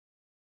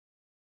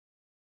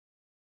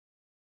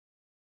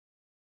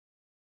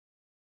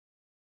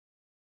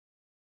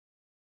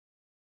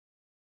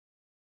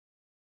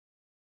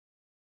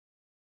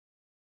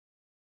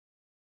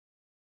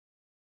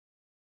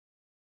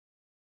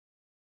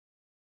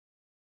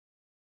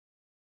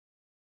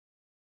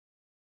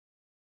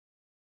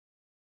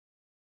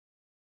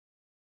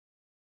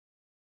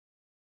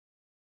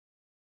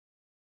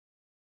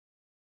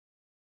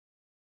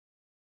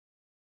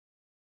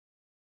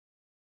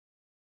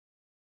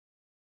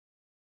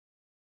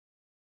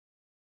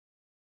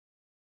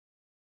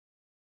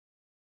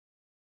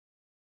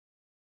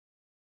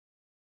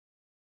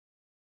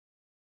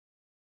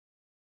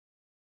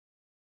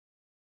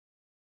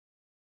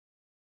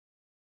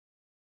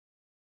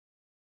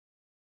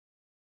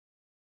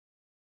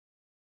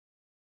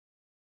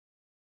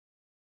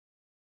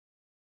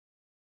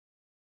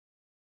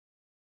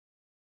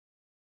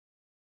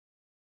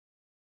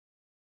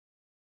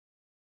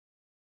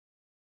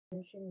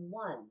Ascension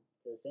 1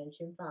 to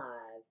Ascension 5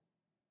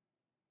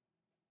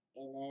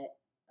 in it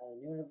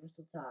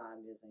universal time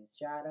using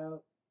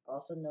Shadow,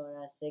 also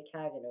known as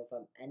Kagenou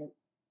from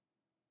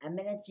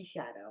Eminence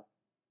Shadow.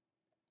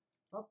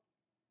 Oh,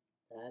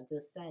 time to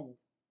ascend.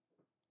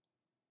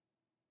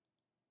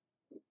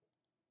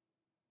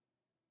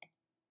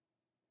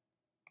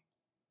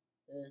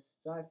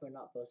 Sorry for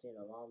not posting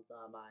in a long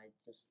time. I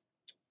just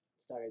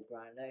started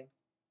grinding.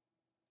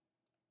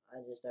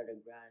 I just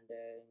started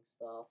grinding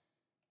stuff.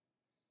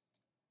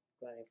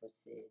 Grinding for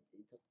seed.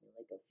 It took me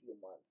like a few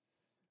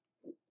months.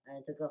 And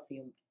I took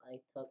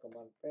a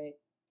month break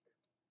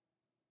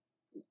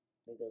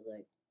because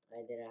like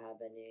I didn't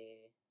have any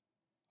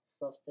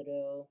stuff to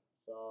do.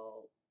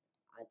 So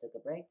I took a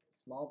break,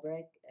 small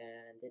break,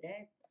 and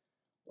today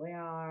we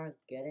are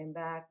getting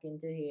back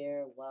into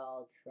here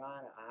while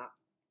trying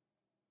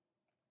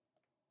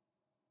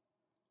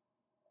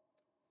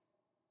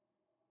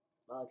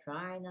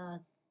to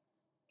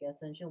get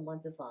Ascension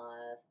 1 to 5.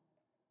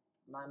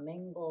 My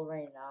main goal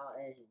right now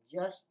is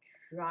just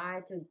try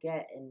to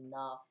get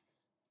enough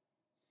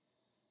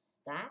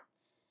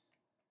stats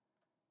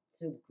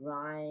to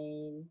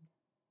grind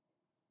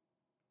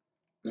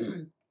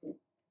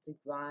to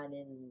grind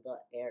in the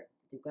air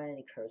to grind in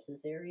the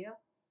curses area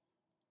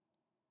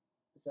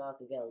so I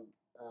could get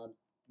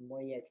more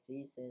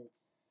EXP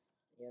since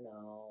you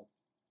know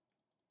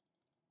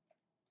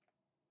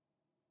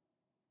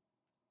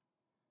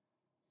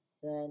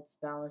since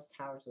Balance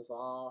Towers is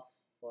off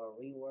for a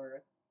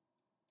rework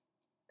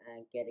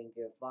and getting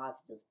Gear 5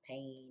 is just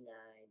pain,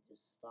 I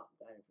just stopped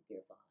grinding for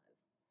Gear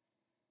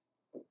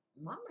 5.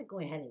 Why am I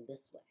going heading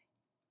this way?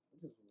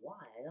 This is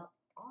why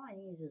all I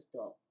need is just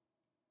go.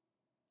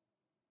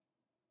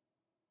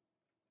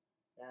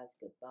 That's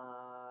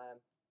goodbye.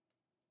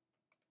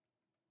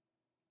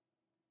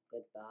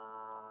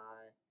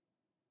 Goodbye.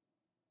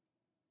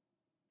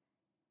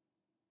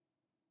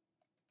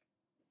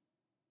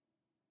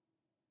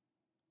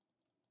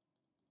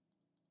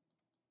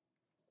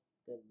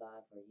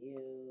 Goodbye for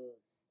you.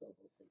 It's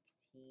level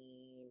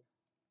 16.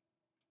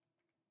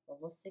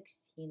 Level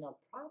 16, I'll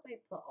probably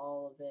put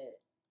all of it.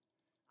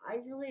 I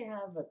usually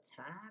have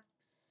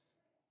attacks,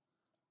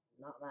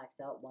 not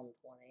maxed out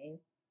 120,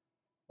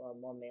 for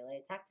more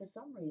melee attack. For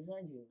some reason,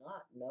 I do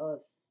not know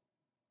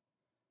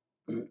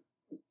if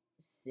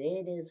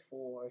Sid is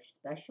for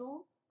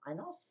special. I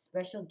know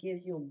special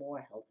gives you more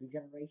health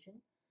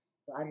regeneration,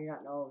 but I do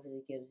not know if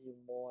it gives you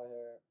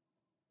more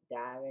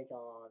damage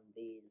on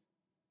these.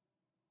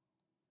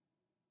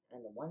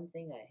 And the one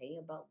thing I hate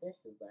about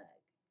this is lag.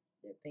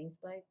 Their ping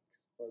spikes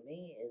for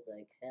me is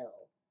like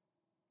hell.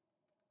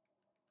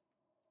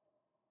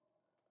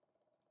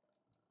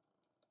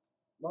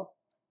 Well,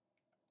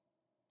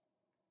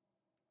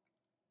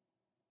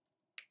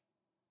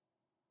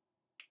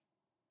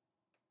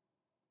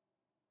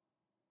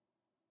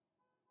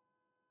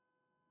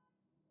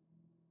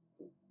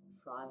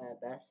 try my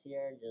best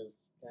here, just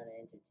trying to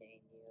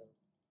entertain you.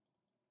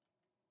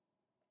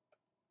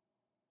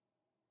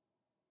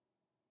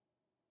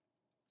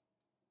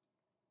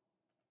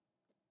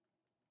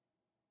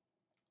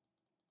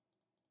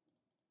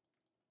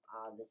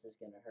 Ah, this is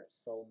gonna hurt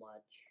so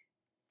much.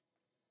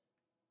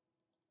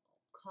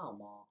 Oh,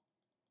 come on.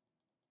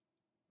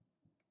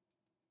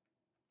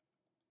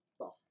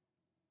 Oh,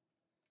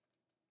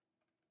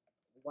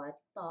 what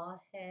the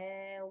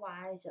hell?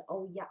 Why is it?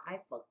 Oh yeah, I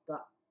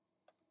forgot.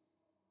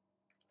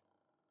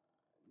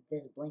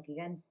 This blink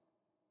again.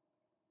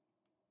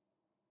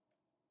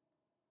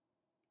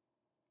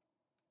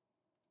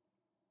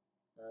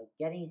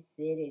 Getting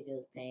Sid is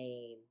just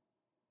pain.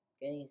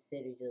 Getting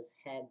Sid is just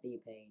heavy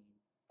pain.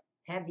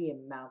 Heavy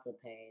amounts of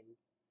pain.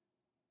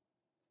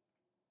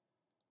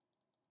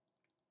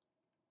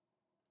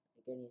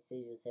 Getting Sid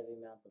is just heavy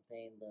amounts of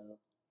pain though.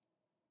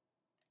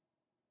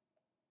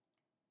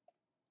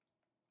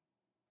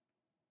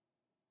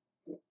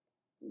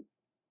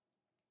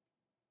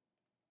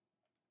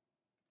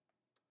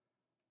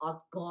 A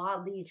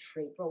godly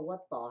trait, bro.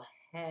 What the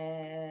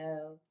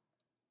hell?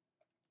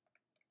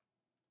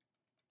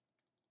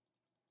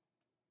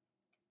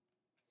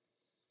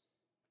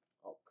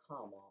 Oh,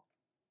 come on.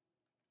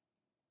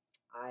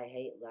 I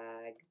hate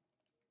lag.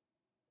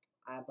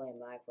 I blame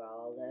lag for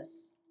all of this.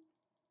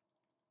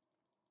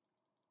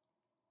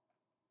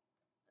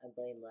 I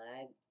blame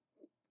lag.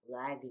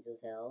 Lag is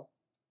just hell.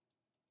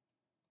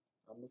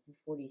 I'm level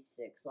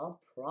 46. I'll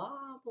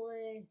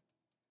probably,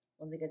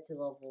 once I get to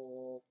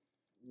level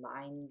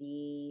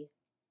 90,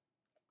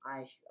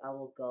 I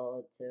will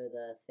go to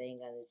the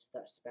thing and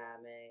start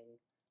spamming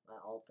my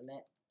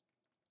ultimate.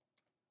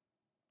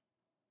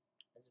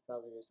 I should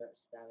probably just start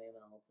spamming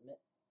my ultimate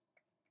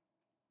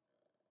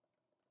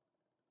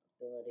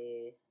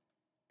ability.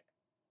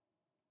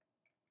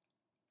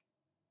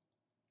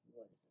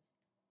 What is this?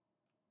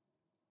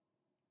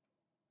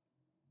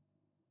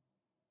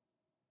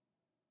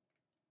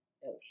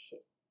 Oh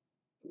shit.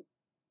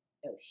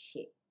 Oh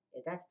shit.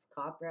 If that's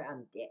copper,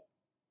 I'm dead.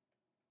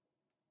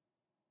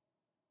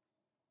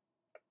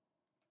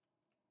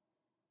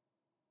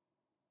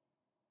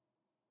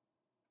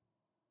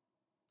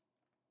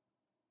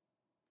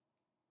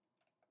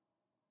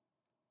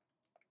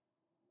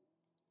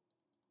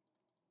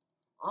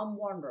 I'm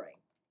wondering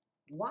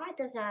why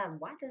does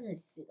it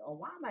sit or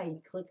why am I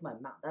clicking my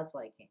mouse? That's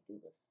why I can't do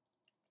this.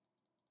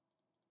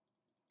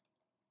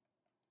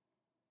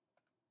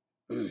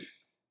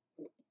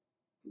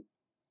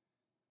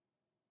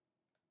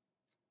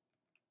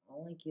 I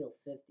only kill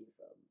 50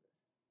 from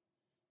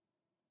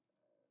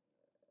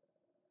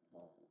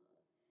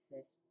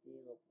this. 50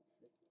 level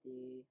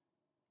 50.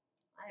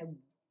 I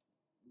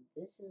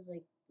this is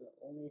like the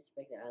only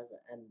spec that has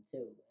an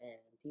M2, and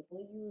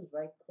people use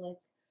right click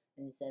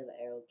instead of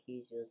arrow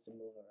keys just to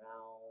move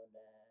around.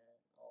 And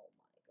oh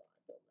my god,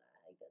 the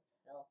lag as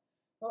hell.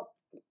 Well,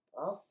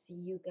 I'll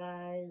see you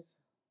guys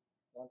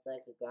once I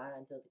could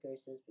grind until the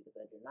curses because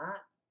I do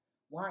not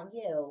want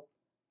you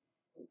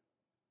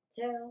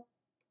to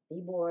be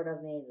bored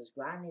of me just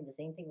grinding the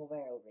same thing over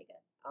and over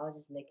again. I'll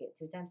just make it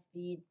 2 times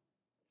speed,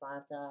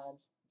 5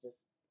 times, just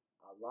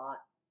a lot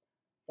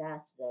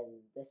faster than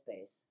this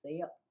pace. See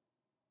ya.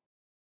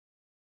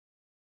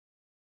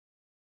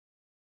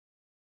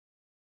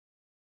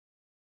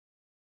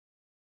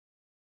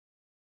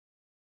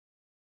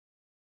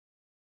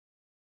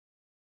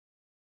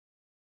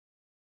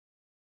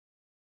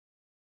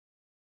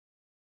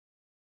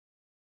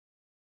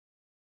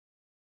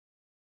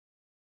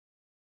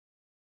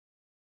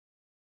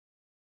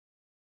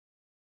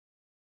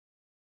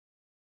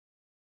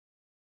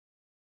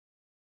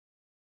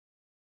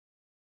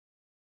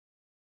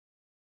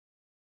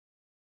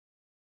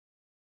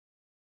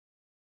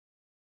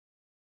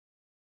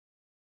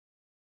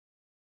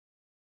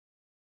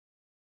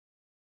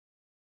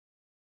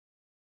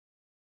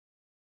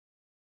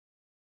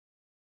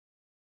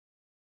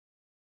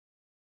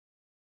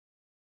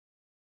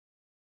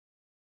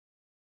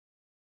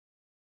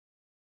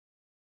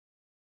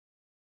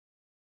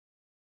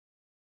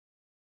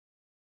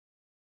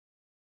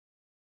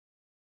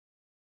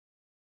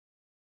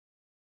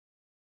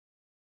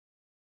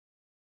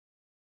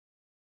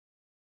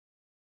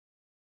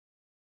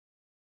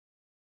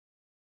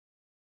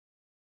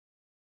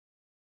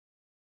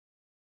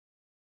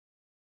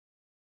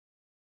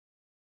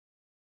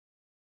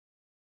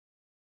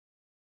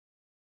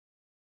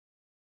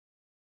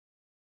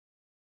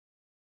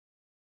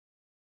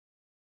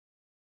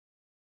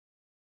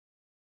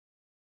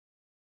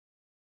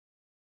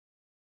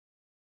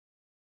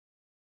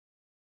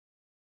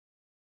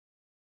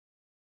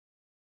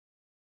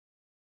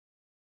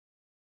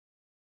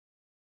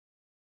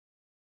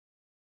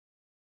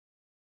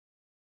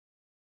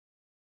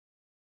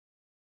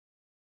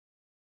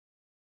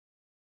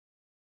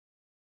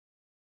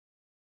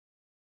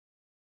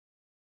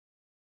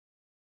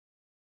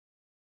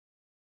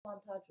 One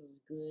touch was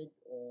good,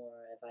 or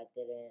if I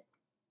didn't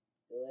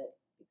do it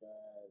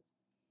because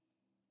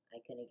I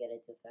couldn't get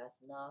it too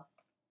fast enough.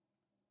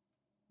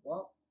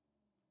 Well,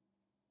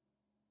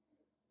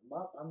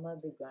 I'm gonna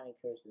be grinding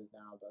curses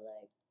now, but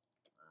like,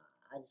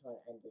 I just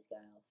want to end this guy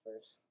off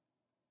first.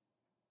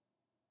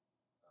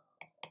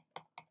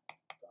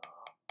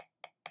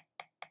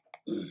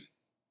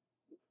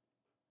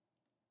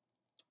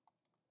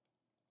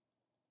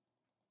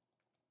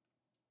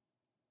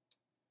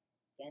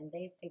 Can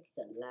they fix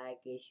the lag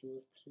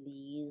issues,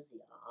 please?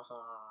 Yeah,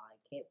 I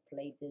can't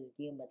play this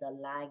game without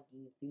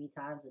lagging 3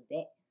 times a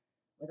day,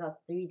 without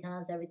 3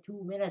 times every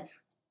 2 minutes.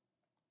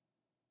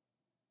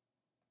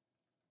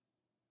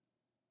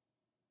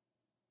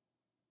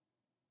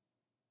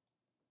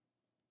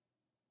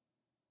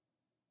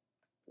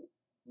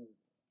 Hmm.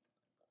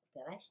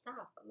 Can I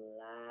stop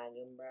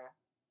lagging, bruh?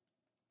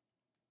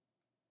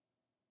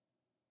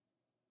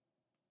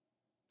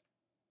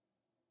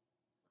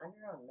 I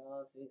don't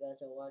know if you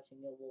guys are watching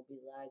it will be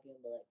lagging,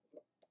 but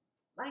like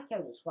my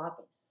camera's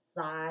flopping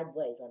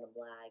sideways when I'm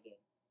lagging.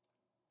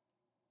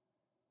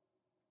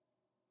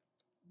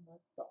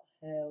 What the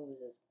hell is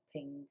this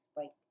ping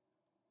spike?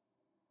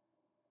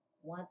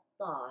 What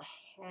the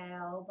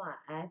hell? My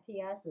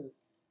FPS is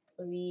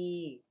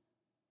 3.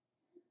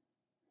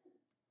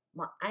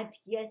 My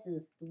FPS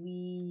is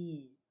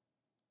 3.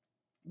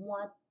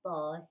 What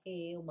the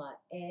hell? My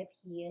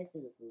FPS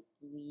is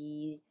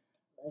 3.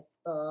 That's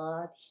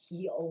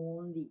 30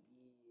 only.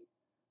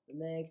 The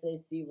max I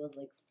see was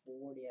like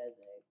 40, I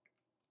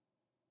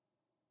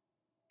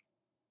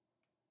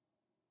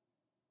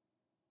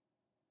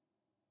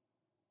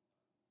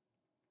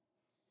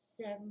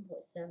think.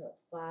 7.7,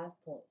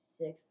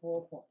 5.6,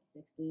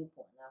 4.63.9,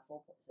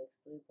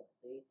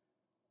 4.63.3.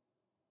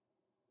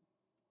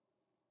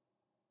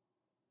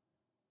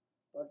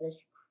 But this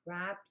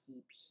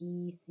crappy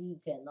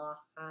PC cannot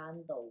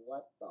handle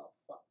what the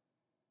fuck.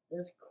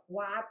 This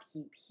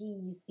crappy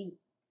PC.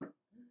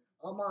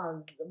 I'm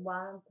on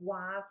one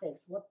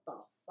graphics. What the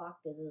fuck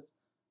is this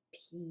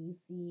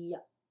PC?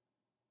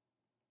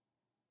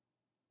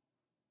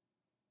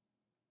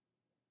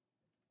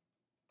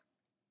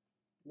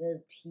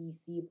 This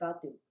PC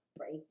about to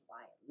break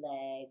my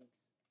legs.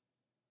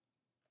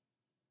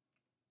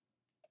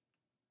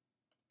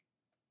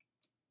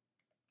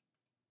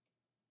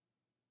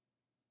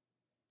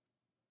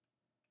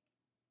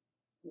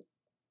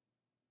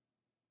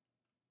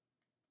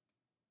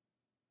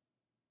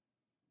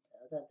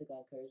 I have to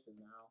go curses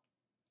now.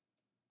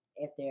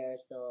 If there are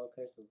still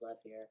crystals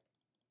left here.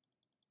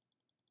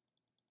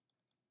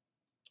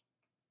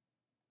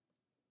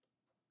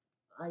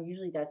 I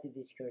usually die to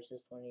these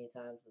curses 20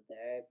 times a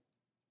day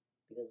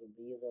because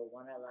either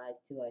one I like,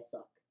 two I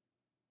suck.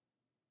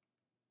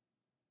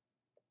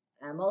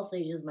 And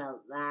mostly just my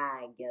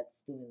lag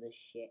gets doing this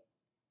shit.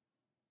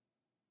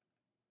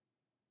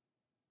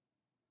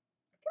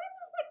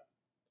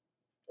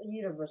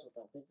 Universal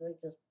thumb. It's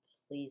like just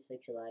please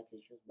fix your lag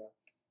issues, bro.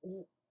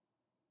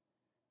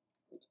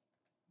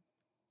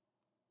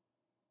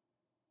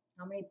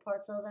 How many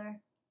parts are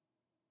there?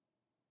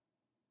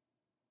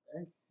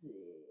 Let's see.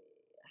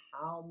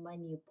 How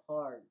many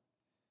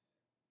parts?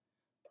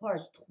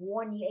 Parts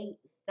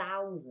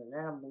 28,000.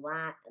 Then I'm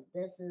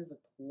this is the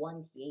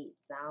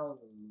 28,000,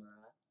 bro.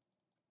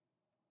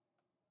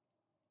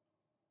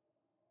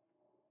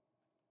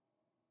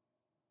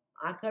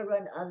 I could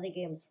run other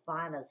games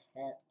fine as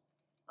hell.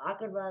 I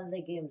could run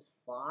other games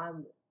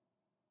fine.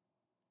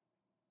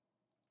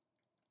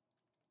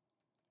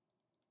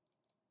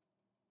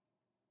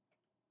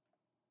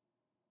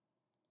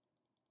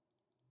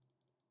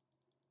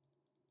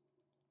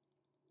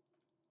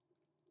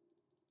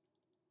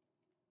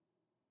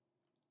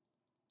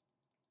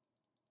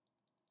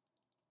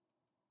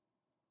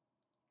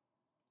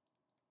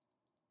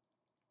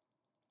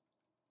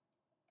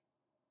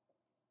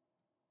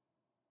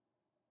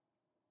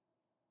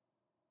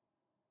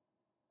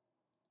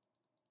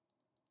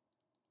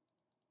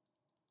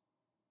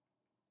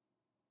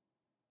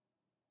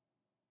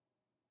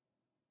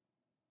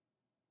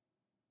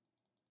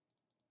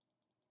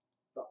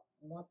 But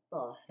what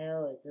the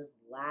hell is this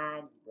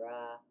lag,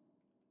 bruh?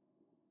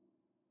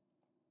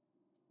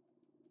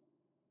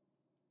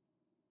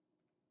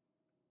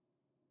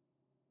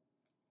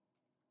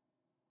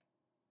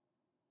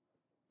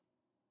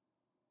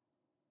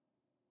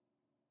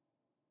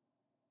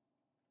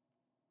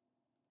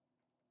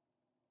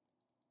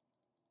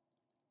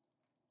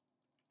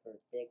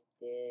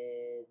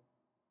 Predicted.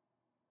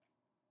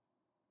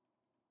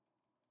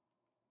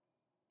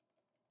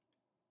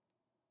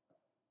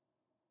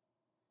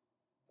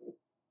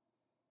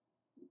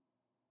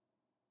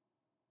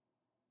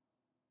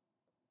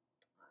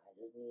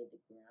 I just need the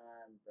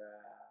grind,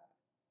 bruh.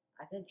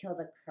 I can kill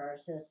the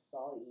curses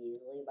so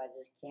easily, but I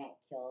just can't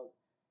kill,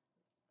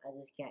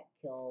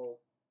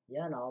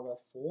 the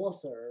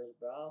sorcerers,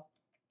 bro.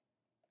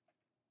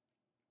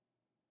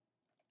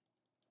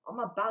 I'm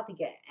about to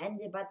get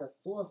ended by the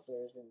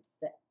sorcerers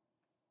instead.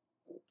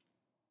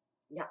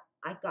 Yeah,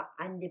 I got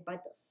ended by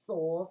the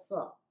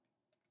sorcerer.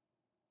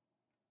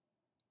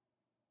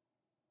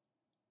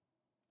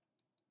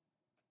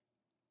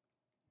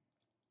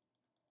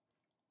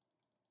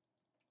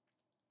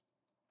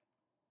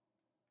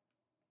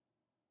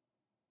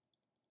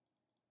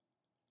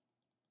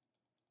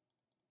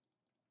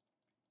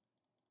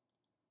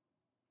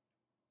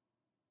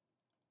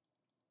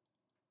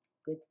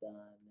 Goodbye,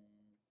 man.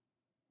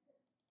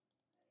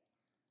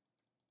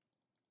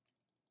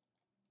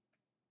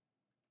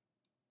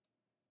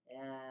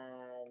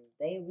 And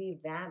they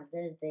revamped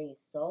this thing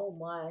so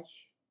much.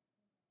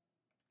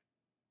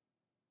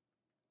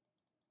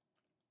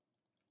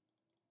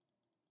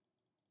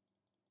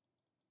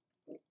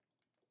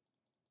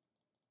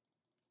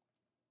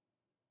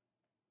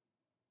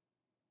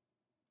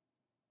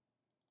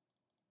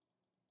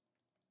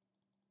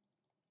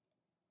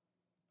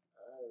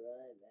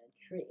 Alright, man.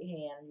 Trick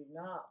hand.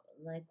 You're not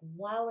like,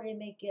 why would they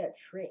make it a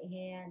trick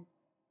hand?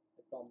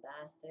 The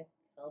bombastic,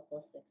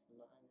 helpless 6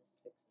 minus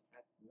 6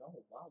 attack. No,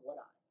 why would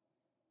I?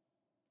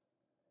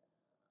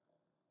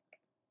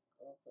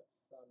 I'll put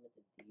some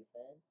into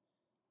defense.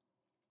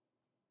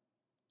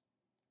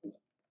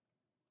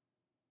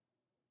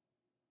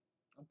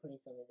 I'm putting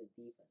some into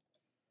defense.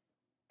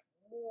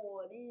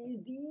 What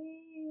is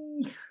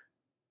these?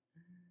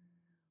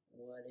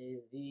 What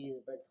is these?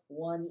 But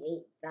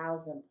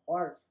 28,000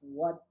 parts.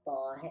 What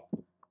the heck?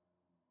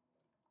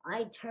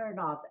 I turned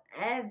off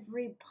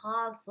every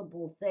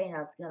possible thing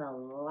that's gonna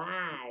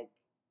lag.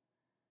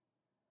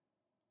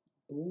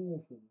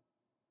 Boom.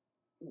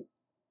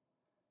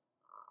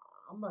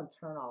 I'm gonna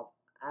turn off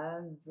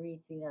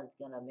everything that's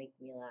gonna make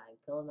me lag.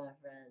 Kill my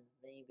friends,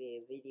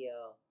 maybe a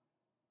video.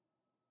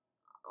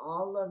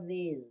 All of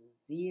these,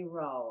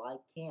 zero. I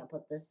can't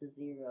put this to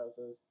zero,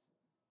 so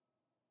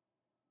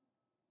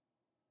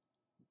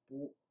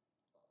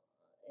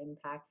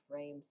impact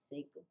frame,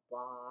 say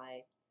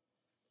goodbye.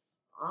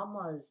 I'm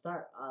gonna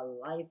start a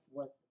life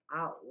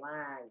without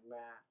lag, man.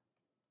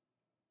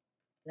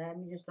 Let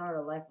me just start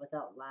a life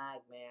without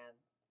lag, man.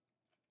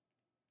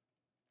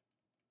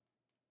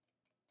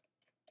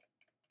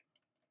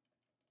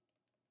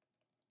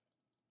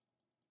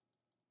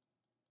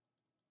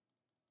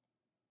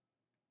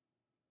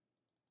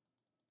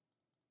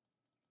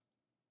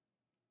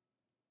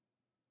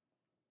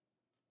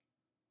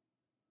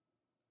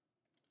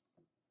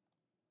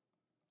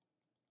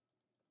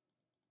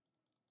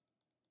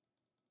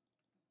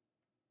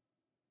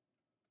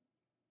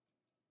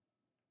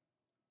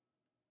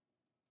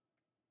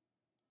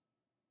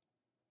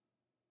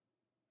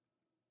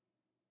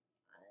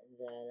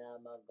 then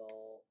I'm gonna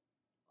go.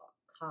 Oh,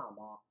 come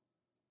on.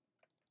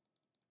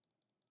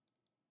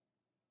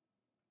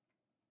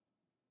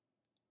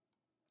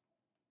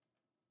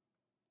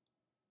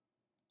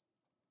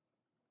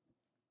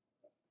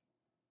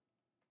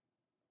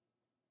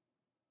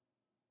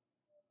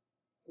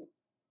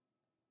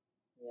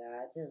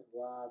 Yeah, I just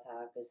love how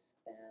I could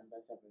spam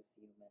this every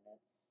few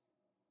minutes.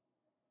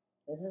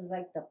 This is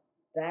like the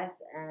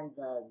best and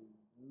the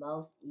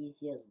most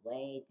easiest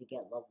way to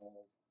get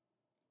levels.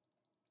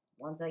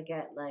 Once I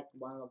get like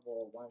one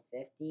level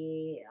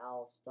 150,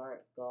 I'll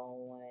start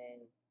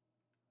going.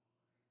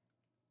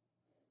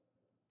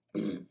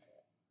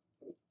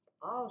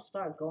 I'll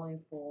start going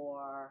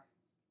for.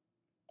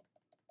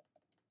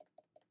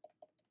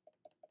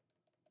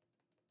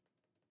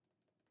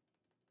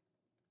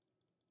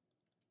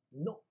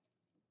 No.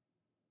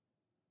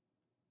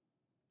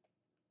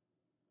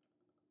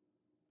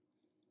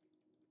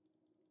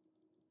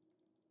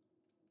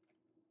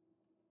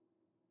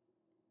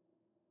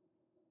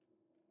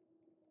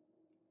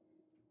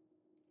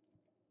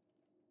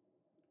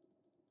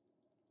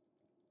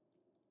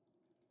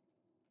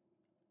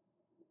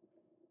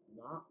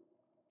 Not.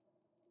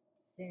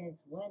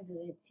 Since when do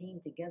they team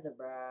together,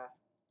 bruh?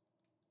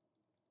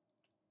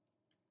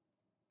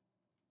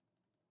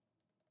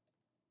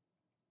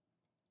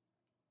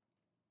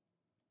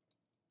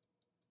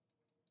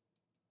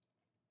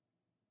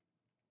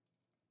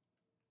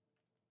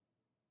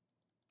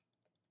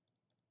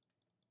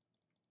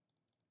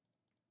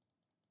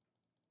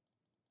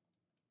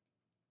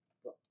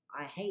 Bro,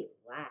 I hate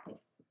lag.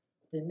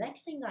 The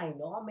next thing I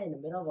know, I'm in the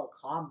middle of a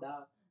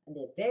combat, and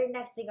the very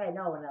next thing I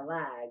know, when I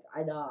lag,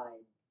 I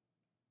died.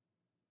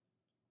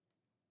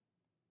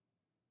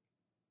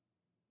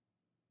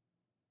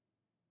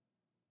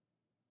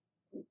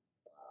 Oh my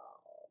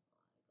god,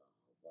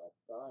 what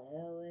the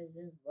hell is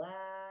this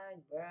lag,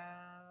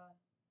 bruh?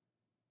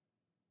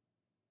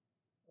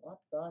 What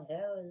the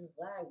hell is this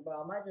lag,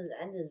 bro? I might just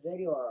end this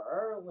video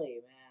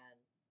early, man.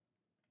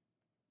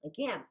 I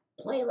can't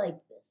play like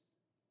this.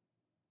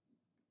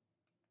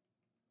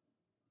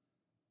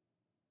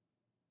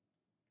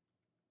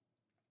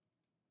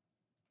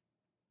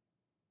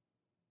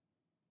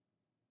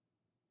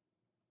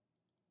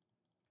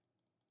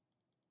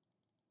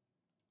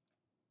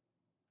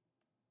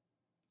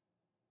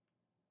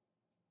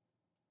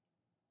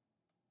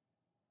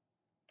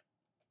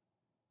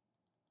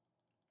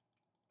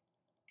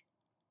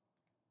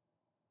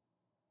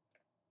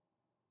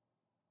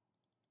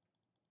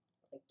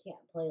 I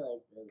can't play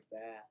like this,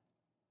 bruh.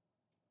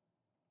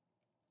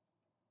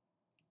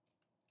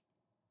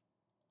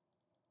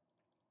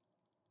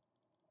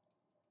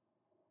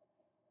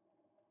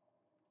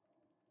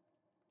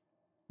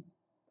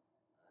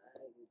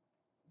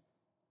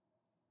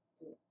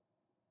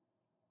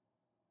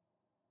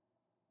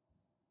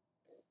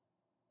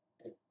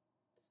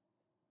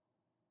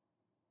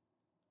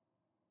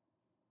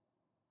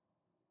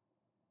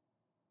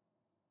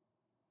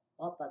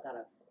 Oh, I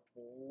gotta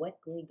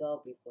quickly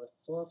go before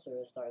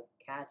sorcerers start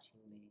catching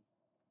me.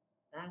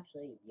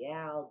 Actually,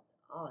 yeah,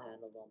 I'll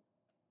handle them.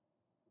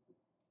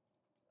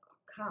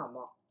 Come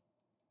on.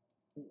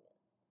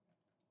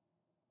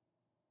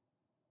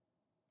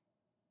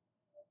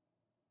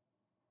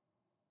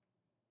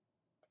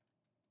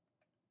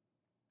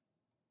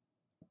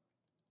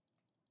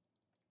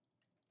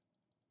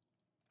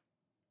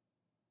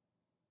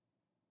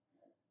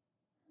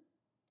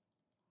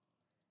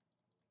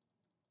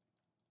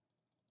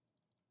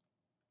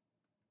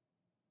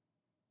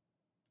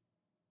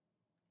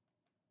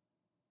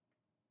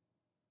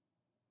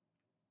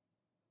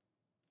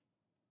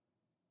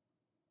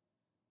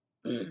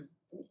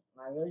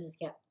 I really just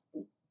can't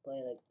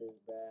play like this,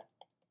 bruh.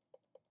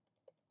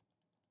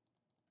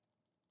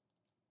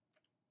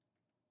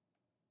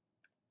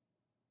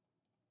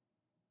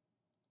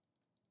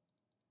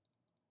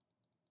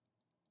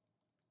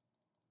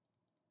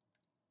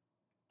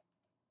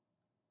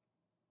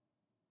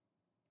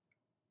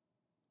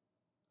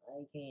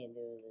 I can't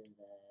do this,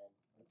 man.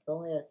 It's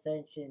only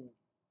Ascension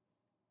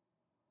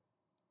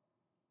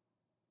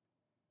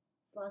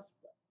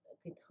Frostbite.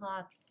 Okay,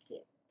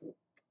 toxic.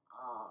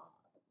 Ah,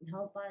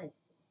 health bar is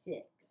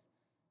 6.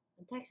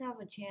 Attacks have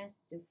a chance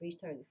to freeze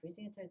target.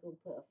 Freezing a target will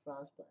put a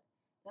frostbite.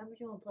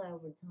 Damage will apply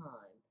over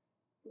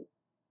time.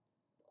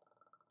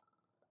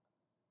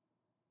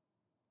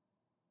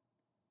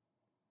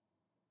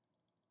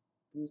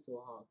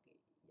 Brutal hockey.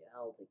 Yeah,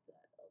 I'll take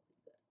that. I'll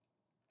take that.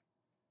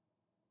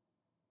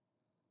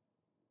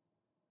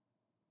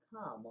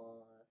 Come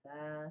on,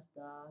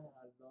 faster.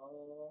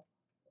 Hello.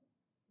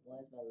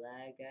 Where's my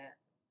lag at?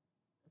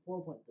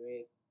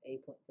 4.3,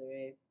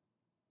 8.3.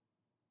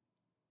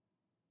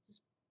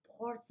 Just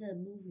parts and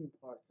moving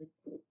parts.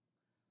 Like,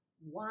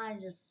 why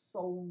just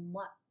so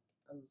much?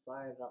 I'm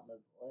sorry about my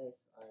voice.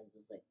 I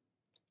just like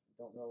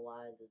don't know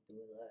why I just do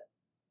that.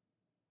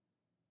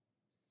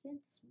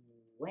 Since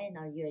when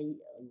are you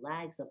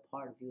lags a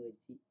part of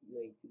UAT,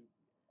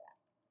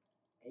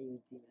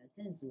 AUT, man?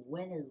 Since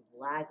when is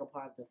lag a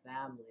part of the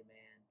family, man?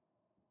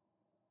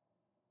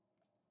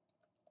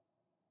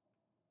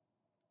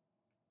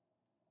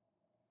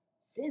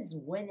 Since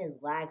when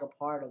is lag a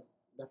part of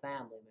the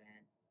family,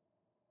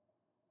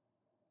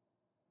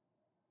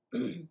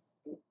 man?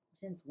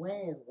 Since when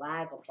is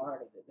lag a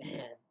part of it,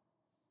 man?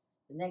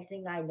 The next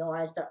thing I know,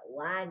 I start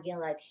lagging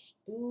like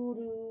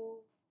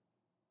doo.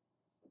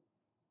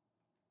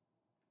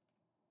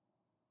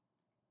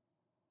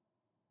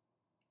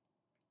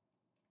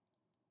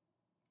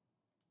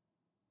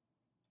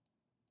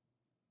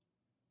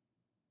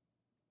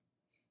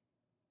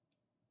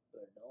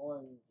 But no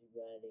one's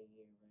ready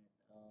here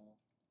right now.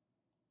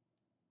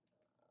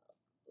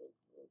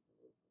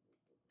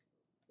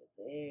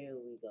 There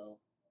we go.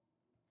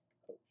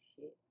 Oh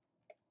shit.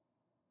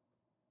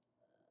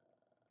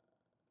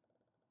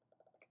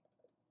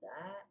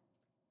 That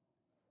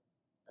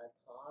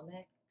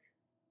atomic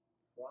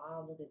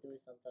probably could do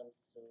it sometime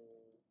soon.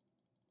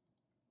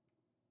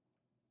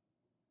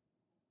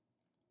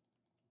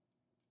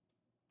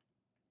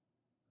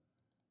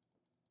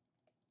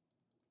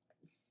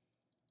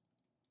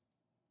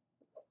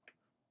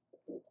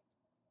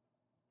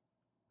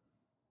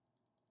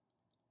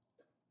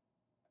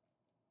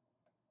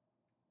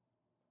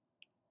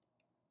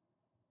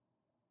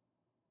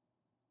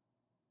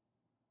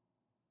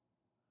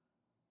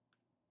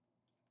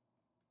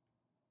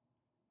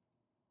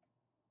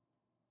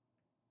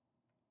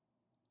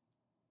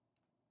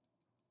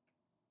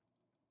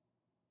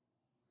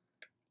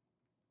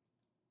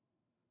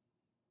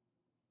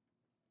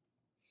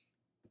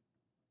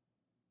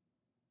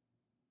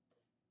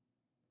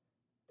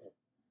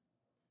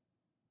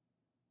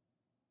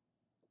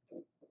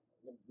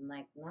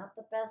 Like not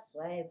the best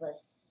way, but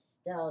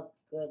still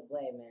good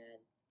way, man.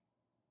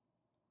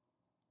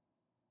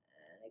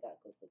 And I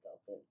got good, good,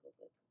 good, good, good,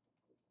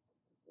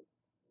 good.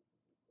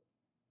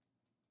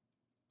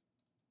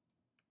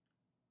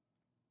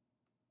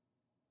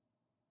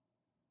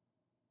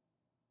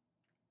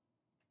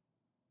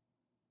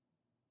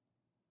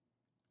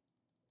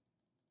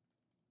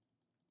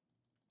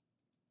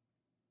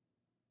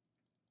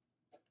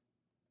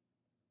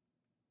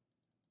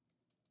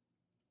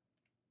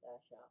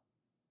 Dash out.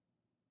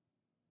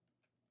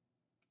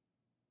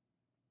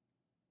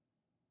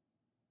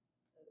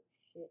 Oh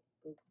shit.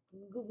 Go,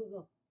 go, go, go,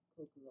 go.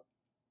 Go, go, go.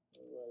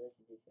 Oh, let's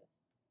do this.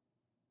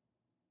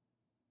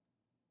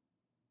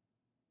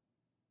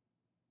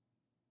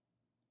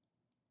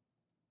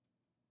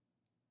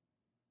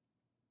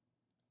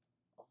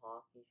 A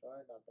hockey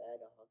shard, not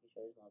bad. A hockey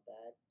shard is not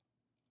bad.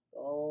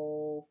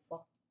 Oh,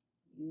 fuck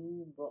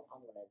you, bro.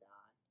 I'm gonna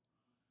die.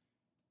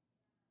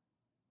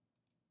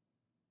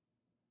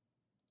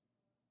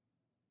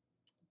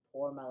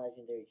 Poor my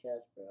legendary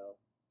chest, bro.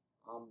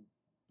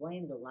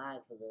 Blame the lag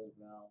for this,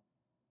 bro.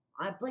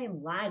 I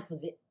blame lag for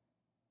the.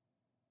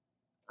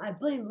 I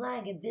blame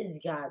lag at this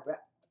guy, bro.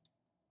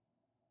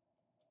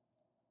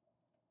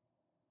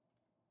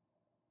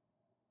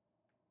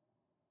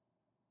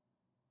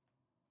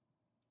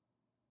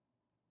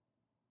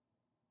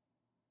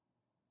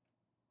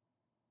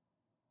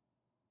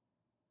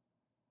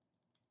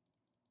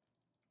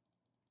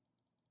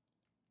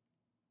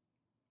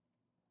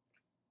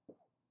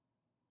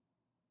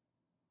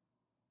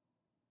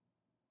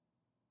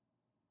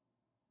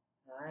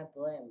 I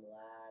blame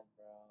lag,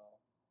 bro.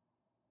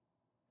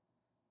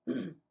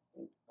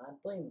 I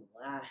blame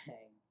lag.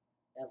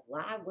 If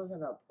lag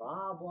wasn't a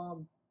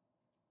problem,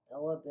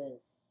 that would have been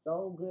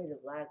so good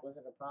if lag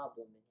wasn't a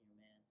problem in here,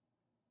 man.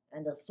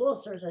 And the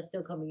sorcerers are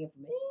still coming in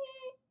from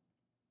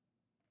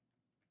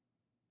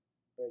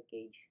bird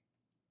cage.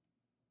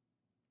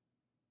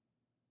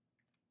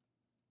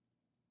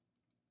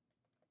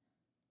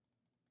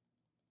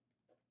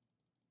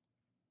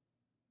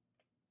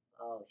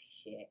 Oh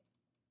shit.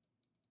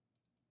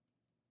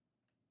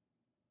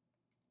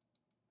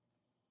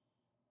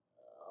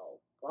 Oh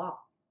god.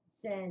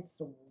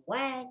 Since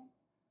when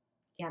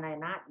can I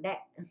not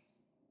that?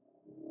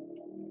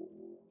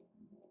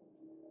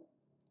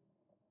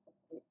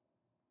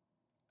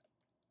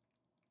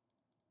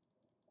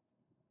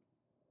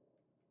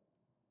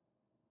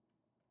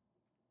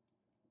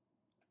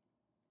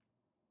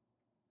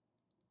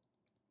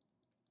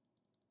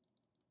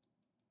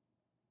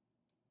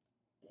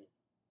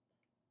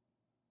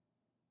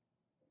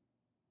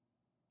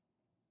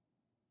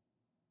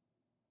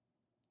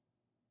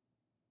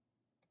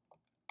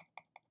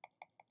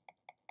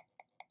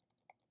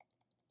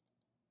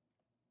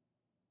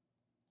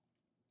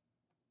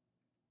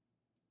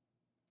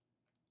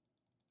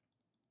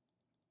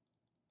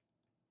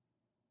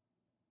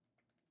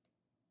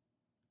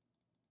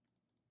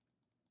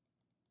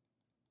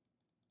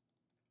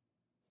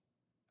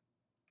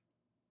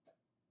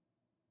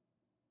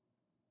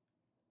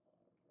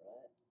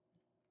 Right.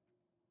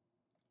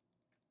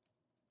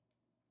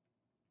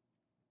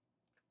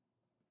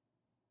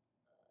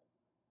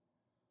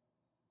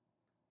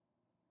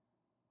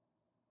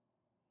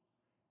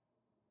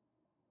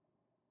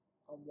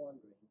 I'm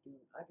wondering,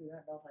 I do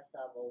not know if I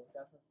still have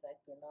overdraft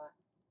effect or not.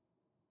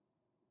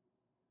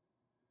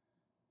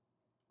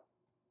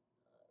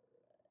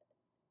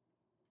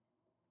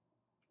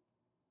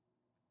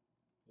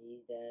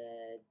 He's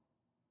dead.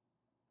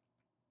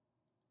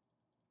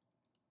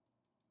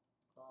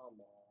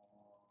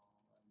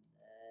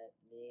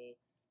 me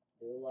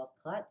do a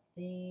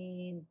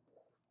cutscene.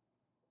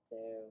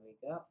 There we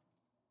go.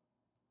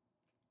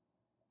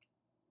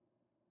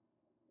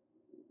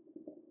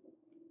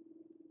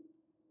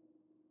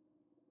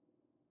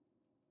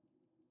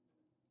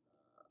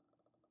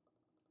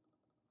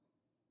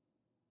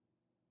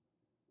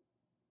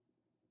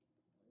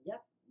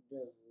 Yep,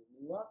 just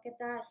look at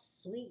that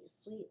sweet,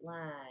 sweet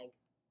lag.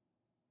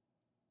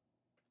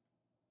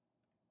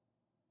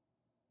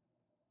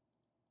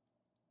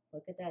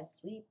 Look at that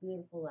sweet,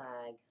 beautiful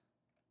lag.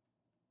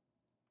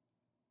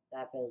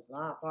 That if it's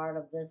not part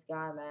of this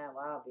guy, man,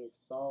 wow, be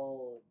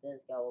so,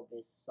 this guy will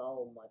be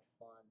so much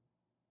fun.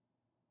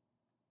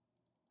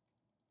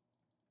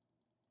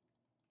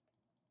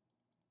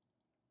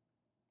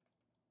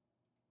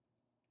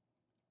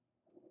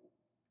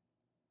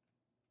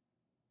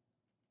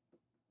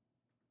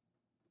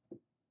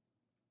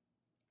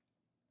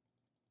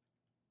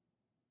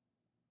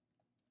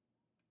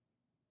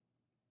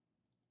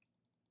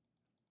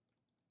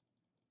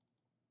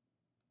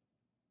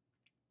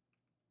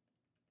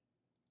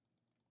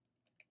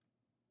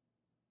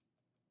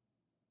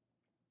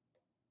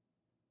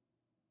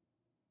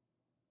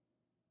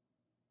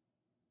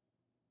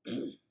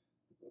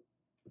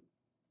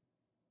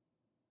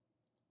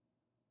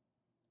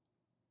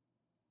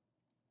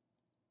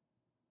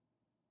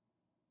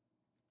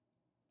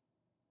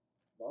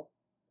 Well,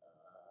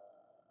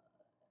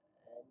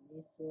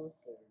 any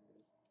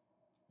sorcerers?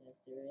 Yes,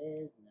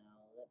 there is now.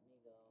 Let me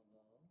go.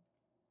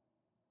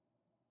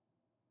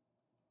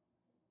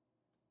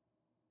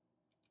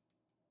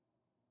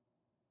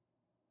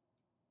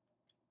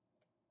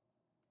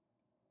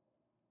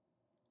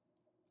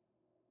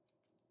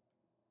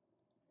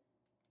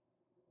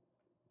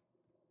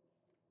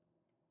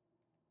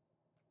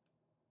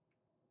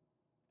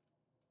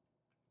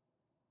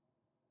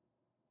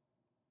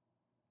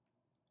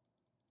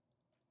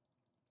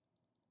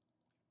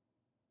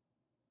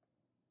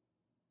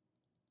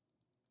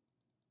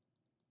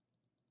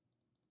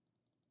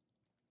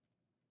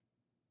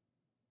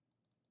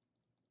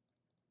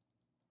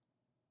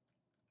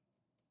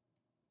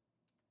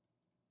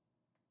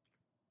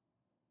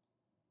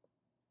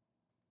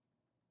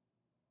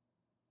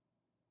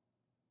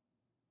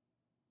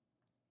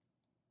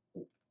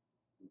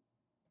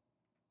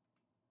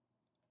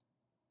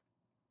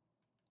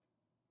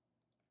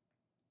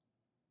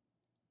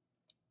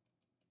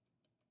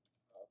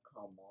 Oh,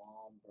 come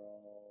on, bro.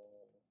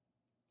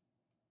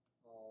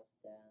 I'll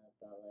stand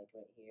about like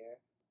right here.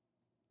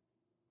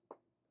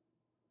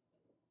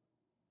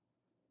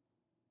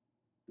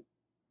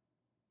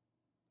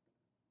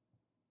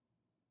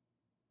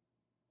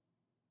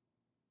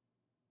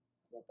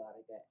 I'm about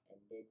to get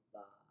ended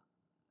by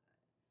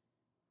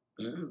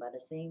by the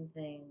same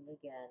thing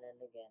again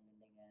and again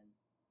and again.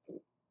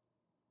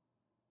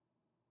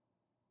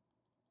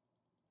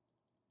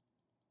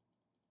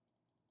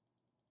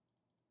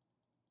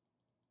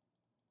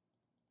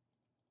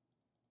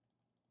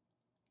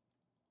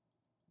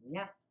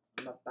 Yeah,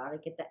 I'm about to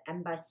get the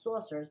end by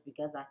sorcerers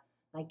because I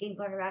can't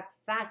gonna react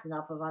fast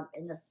enough if I'm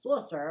in the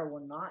sorcerer or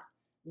not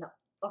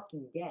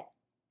fucking dead.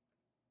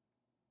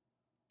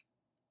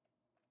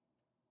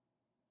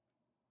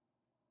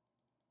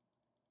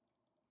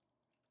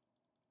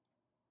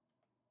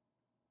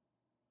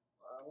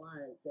 I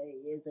wanna say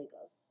is like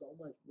got so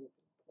much moving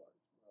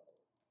parts,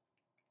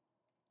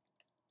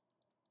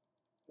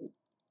 bro.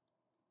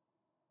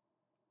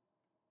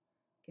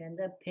 Can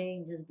the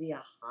pain just be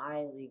a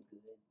highly good,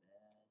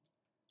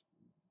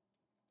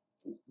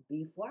 man?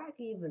 Before I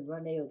can even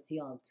run AOT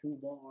on 2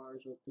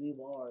 bars or 3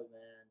 bars,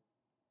 man.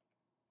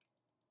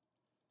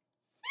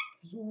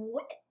 Since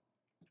when?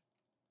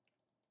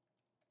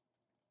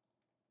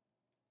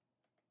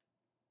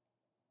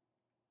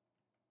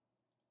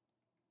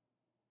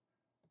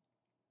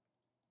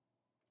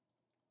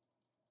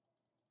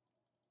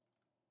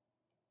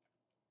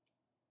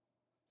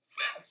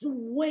 Since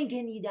when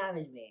can you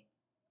damage me?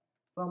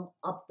 From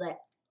up there.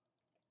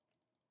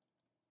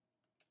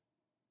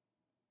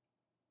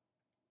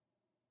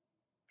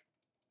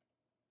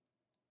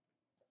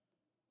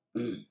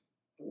 Just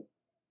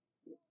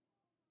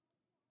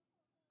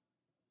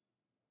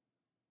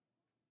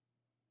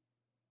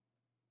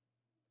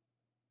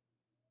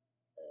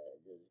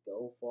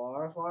go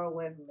far, far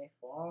away from me.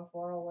 Far,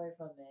 far away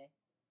from me.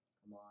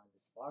 Come on,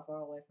 just far, far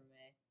away from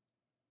me.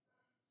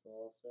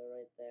 Saucer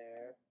right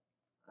there.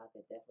 I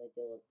could definitely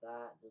deal with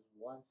that. Just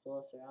one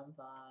saucer, I'm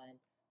fine.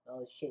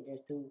 Oh shit,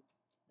 there's two.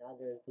 Now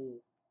there's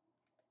two.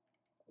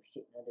 Oh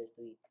shit, now there's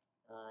three.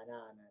 Nah,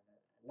 nah, nah,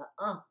 nah.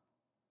 Nah,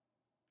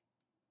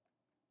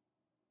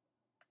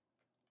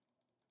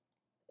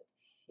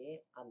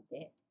 shit, I'm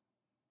dead.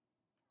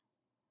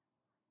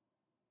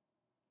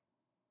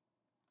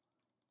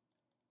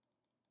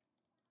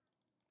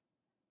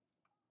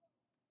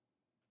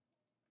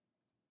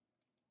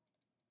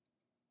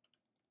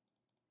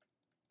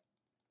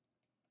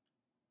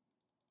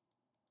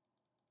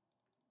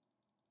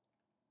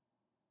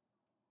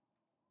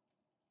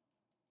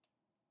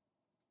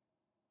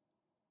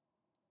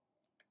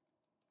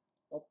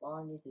 All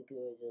I need to do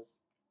is just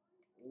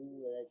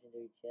Ooh,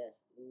 legendary chest.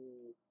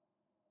 Ooh.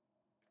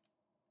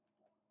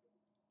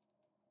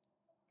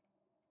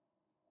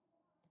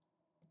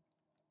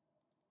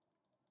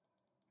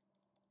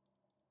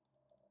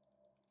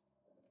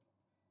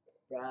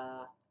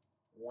 Bruh.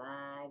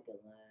 Lag, lag,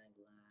 lag.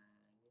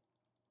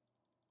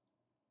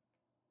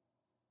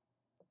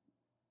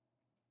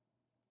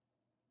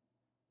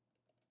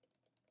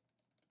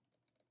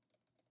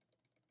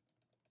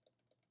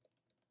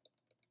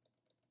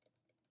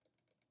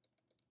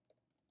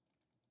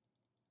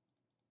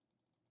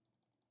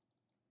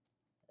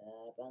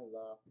 And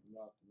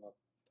look.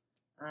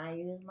 I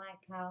used my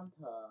counter,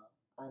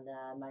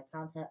 and my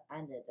counter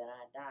ended, and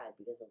I died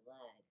because of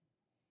lag.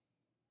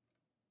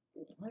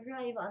 I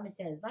don't even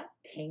understand. Is my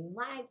ping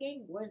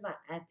lagging? Where's my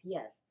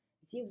FPS?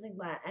 It seems like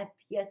my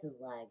FPS is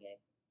lagging.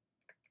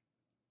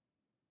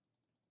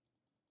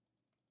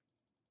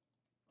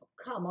 Oh,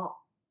 come on.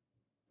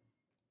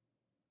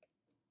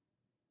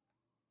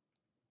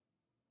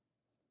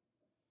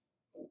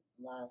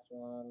 Last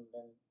one,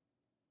 then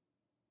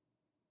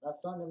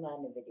that's on the man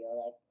in the video.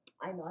 Like,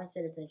 I know I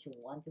said essentially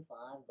 1 to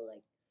 5, but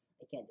like,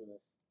 I can't do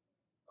this.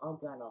 I'll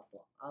grind off.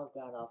 I'll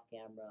grind off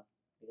camera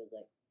because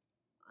like,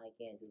 I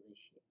can't do this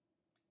shit.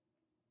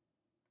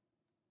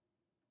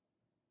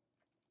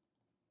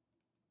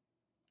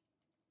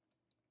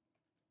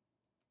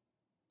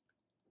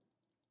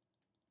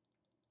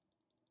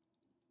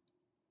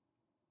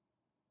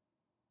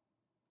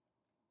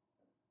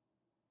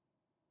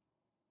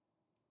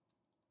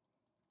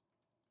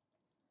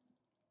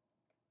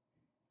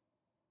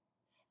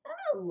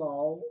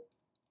 Hello.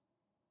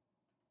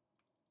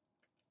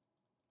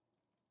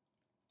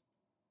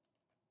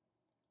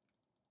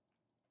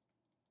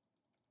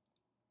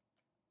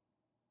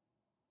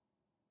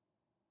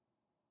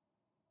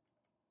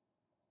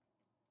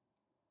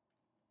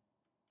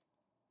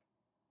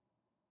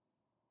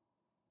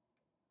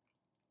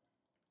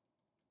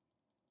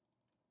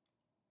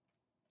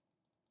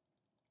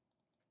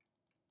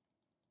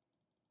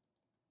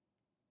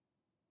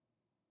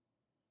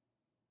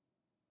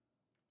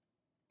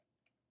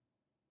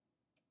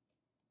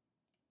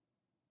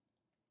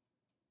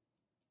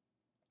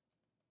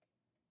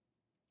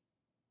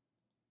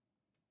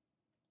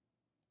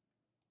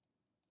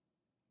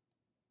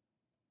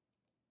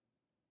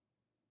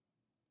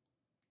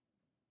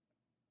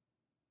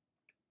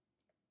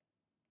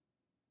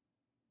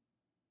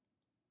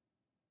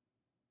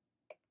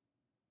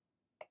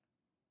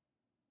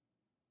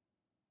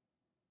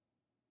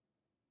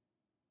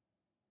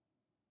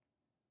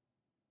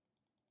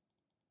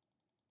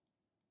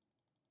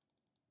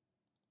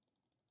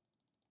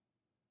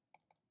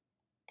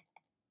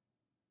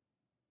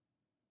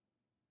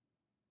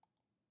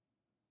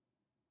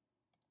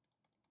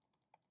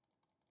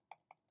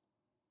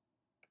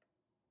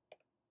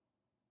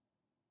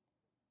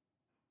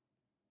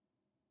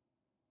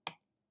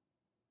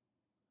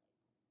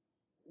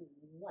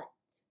 What?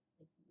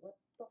 Like, what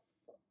the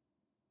fuck?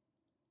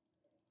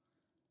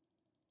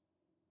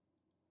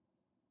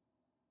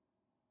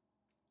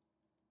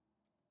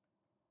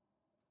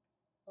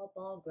 Hope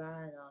I'll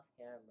grind off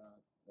camera.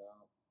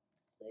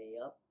 Stay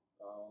up.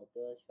 I'll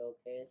do a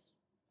showcase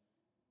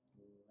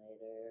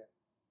later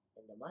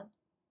in the month,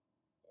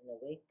 in the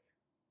week.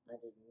 I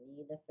just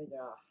need to figure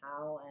out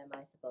how am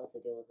I supposed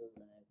to deal with this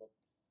lag.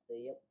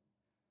 See ya.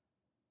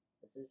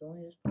 This is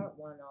only just part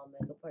 1. I'll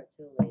make a part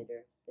 2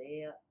 later.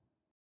 See ya.